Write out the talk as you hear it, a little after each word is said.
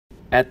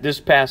At this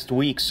past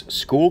week's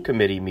school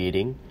committee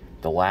meeting,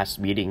 the last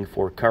meeting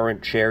for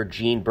current chair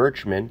Jean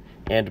Bertschmann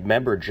and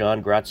member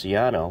John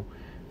Graziano,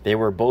 they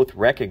were both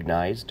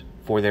recognized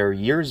for their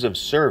years of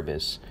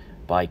service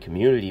by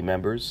community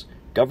members,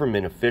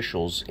 government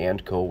officials,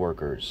 and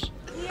co-workers.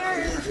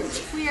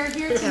 We are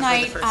here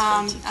tonight,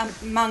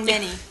 among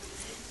many,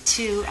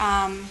 to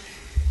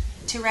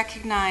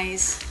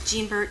recognize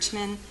Jean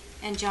Bertschmann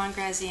and John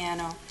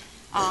Graziano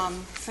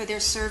for their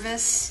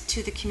service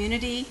to the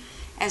community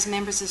as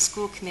members of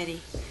school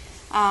committee.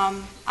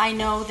 I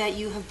know that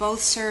you have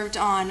both served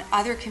on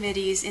other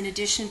committees in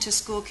addition to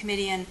school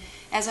committee, and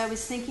as I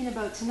was thinking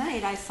about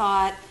tonight, I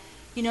thought,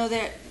 you know,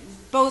 that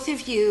both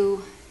of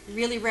you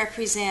really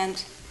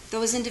represent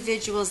those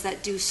individuals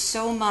that do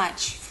so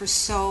much for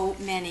so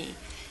many,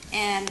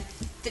 and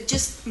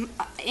just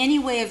any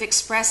way of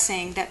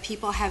expressing that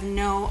people have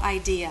no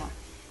idea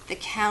the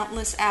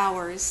countless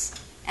hours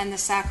and the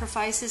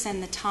sacrifices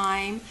and the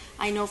time.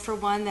 I know for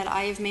one that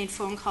I have made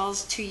phone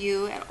calls to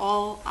you at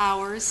all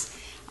hours,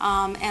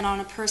 and on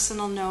a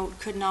personal note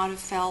could not have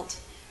felt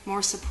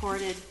more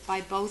supported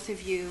by both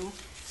of you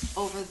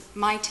over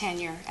my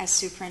tenure as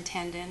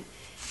superintendent.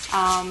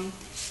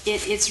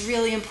 It's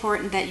really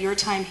important that your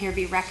time here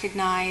be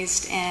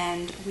recognized,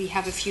 and we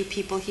have a few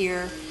people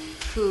here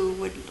who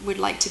would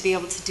like to be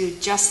able to do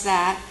just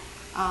that.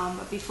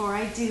 But before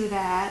I do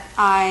that,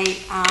 I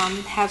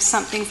have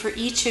something for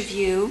each of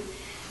you.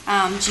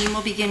 Jean,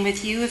 will begin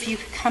with you. If you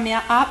could come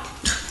up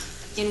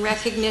in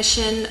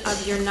recognition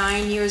of your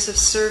 9 years of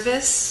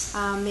service.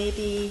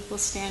 Maybe we'll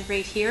stand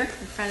right here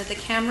in front of the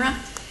camera.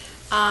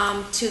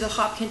 To the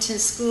Hopkinton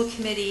School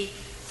Committee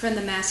from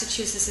the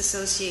Massachusetts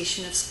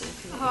Association of School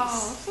Committees.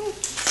 Oh, thank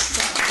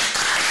you.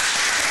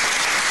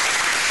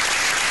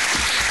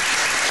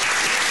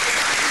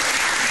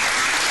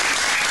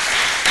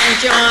 And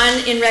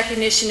John, in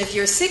recognition of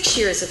your 6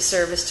 years of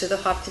service to the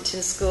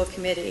Hopkinton School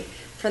Committee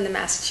from the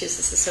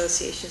Massachusetts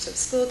Associations of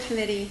School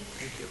Committee.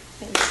 Thank you.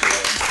 Thank you.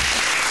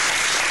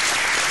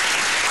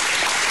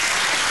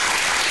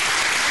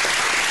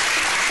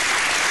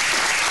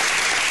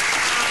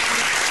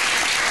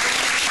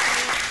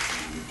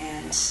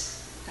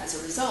 As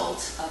a result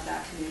of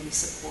that community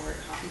support,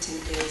 Hopkinton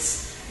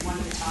is one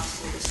of the top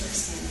school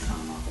districts in the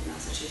Commonwealth of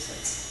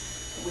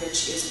Massachusetts,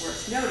 which is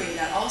worth noting.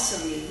 That also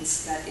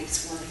means that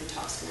it's one of the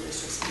top school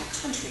districts in the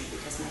country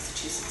because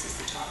Massachusetts is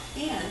the top,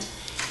 and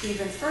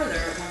even further,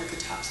 one of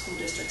the top school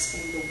districts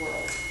in the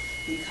world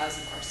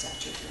because of our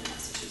stature here in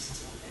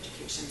Massachusetts on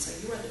education. So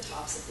you are the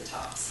tops of the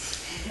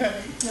tops.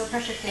 No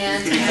pressure.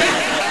 And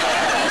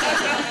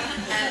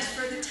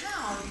for the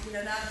town, you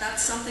know,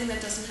 that's something that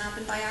doesn't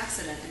happen by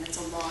accident, and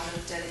it's a lot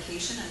of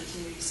dedication and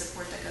community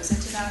support that goes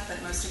into that, but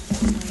most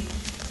importantly,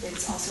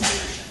 it's also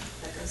leadership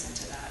that goes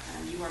into that,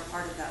 and you are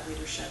part of that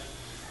leadership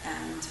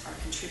and are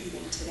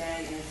contributing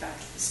today. And in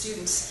fact, the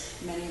students,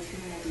 many of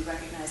whom will be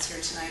recognized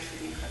here tonight for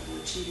the incredible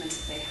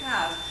achievements that they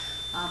have,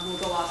 will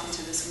go off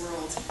into this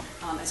world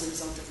as a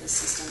result of this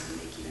system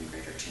and make even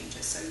greater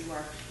changes. So you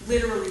are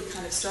literally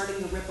kind of starting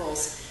the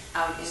ripples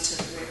out into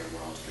the greater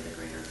world for the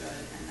greater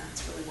good, and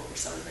that's really what we're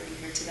celebrating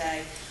here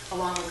today,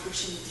 along with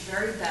wishing you the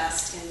very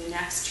best in the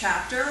next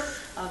chapter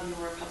of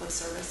your public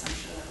service. I'm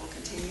sure that will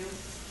continue.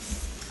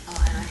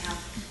 And I have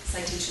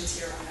citations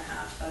here on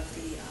behalf of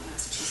the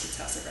Massachusetts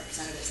House of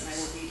Representatives, and I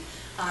will read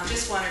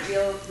just one. It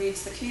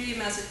reads, the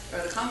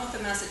Commonwealth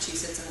of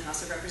Massachusetts and the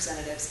House of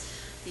Representatives,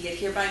 be it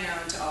hereby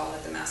known to all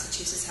that the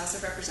Massachusetts House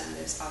of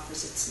Representatives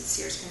offers its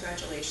sincerest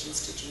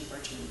congratulations to Jean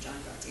Bertschmann and John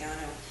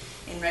Graziano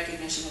in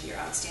recognition of your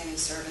outstanding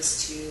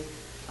service to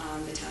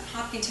the town of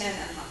Hopkinton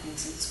and the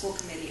Hopkinton School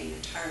Committee and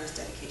your tireless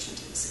dedication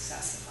to the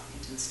success of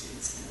Hopkinton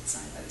students. And it's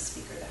signed by the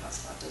Speaker of the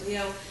House, Bob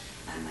DeLeo,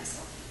 and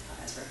myself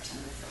as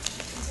representative for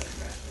Hopkinton. So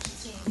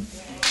congratulations.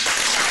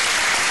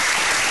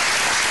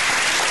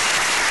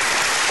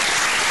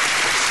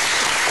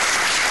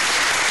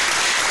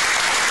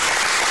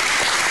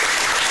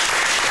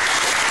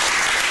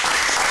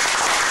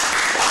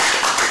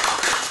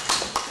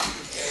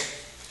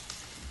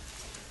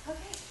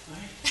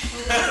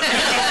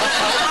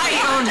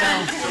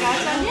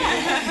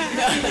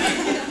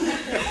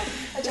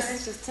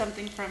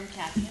 Something from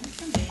Kathy and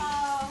from me.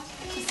 Oh,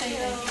 thank you.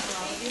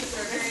 Thank you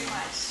Very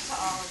much to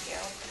all of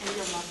you. And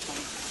you'll love them.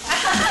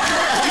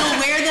 You'll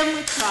wear them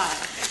with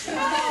pride.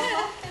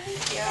 Oh,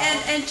 thank you.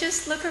 And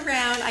just look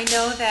around. I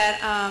know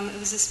that it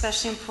was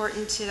especially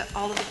important to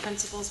all of the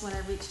principals when I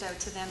reached out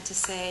to them to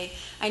say,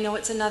 I know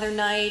it's another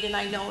night and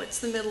I know it's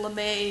the middle of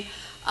May.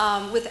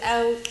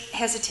 Without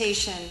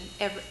hesitation,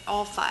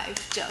 all five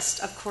just,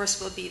 of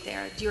course, will be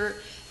there.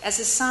 As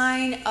a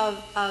sign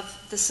of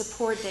the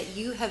support that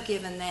you have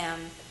given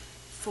them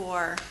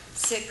for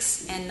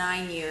 6 and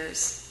 9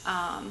 years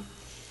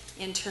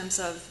in terms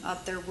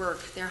of their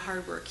work, their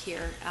hard work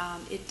here,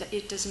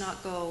 it does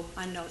not go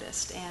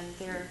unnoticed, and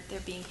their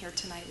being here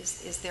tonight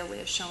is their way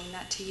of showing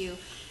that to you.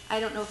 I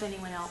don't know if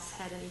anyone else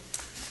had a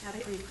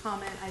brief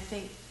comment. I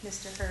think,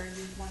 Mr. Herr,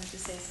 you wanted to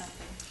say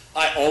something.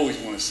 I always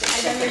want to say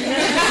something.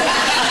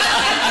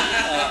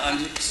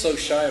 I'm so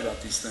shy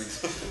about these things.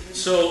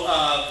 So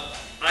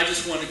I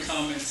just want to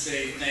come and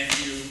say thank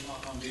you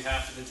on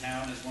behalf of the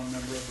town as one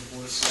member of the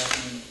Board of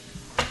Selectmen.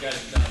 You guys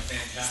have done a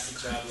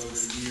fantastic job over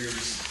the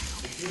years.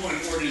 If you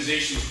want an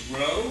organization to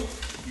grow,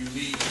 you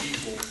lead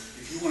people.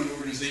 If you want an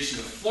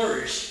organization to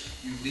flourish,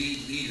 you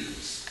lead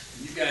leaders.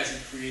 And you guys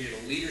have created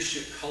a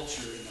leadership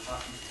culture in the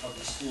Hopkins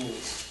Public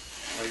Schools,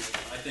 like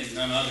I think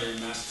none other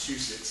in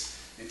Massachusetts,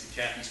 and to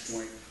Kathy's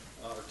point,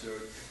 to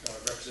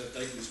Representative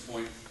Dykeman's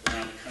point,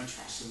 around the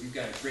country. So we've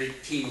got a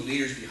great team of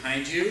leaders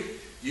behind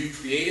you. You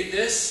created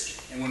this,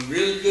 and when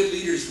really good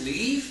leaders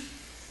leave,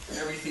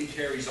 everything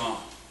carries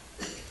on.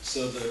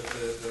 So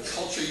the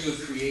culture you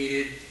have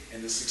created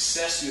and the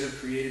success you have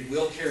created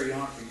will carry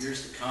on for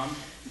years to come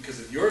because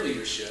of your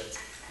leadership,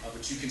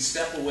 but you can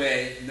step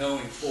away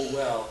knowing full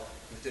well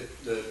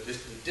that the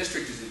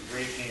district is in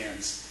great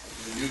hands.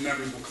 The new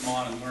members will come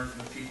on and learn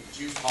from the people that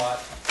you've taught,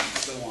 and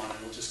so on, and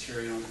we'll just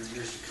carry on for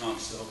years to come.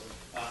 So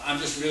I'm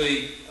just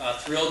really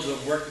thrilled to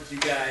have worked with you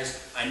guys.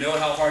 I know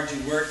how hard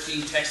you work.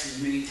 Team texts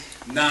me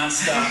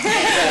nonstop,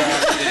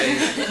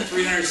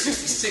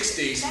 366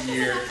 days a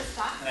year,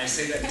 and I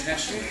say that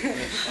intentionally.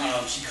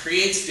 She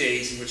creates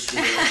days in which to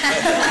work,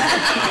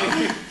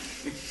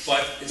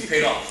 but it's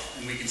paid off,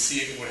 and we can see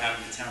it in what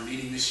happened at town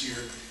meeting this year,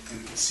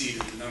 and we can see it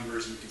in the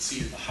numbers, and we can see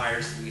it in the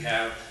hires that we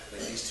have,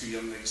 like these two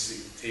young ladies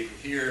sitting at the table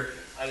here.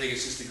 I think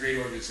it's just a great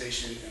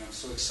organization, and I'm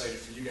so excited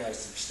for you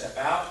guys to step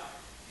out,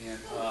 and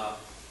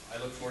I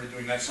look forward to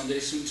doing that someday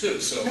soon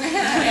too. So,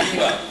 thank you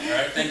well. All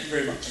right, thank you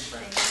very much.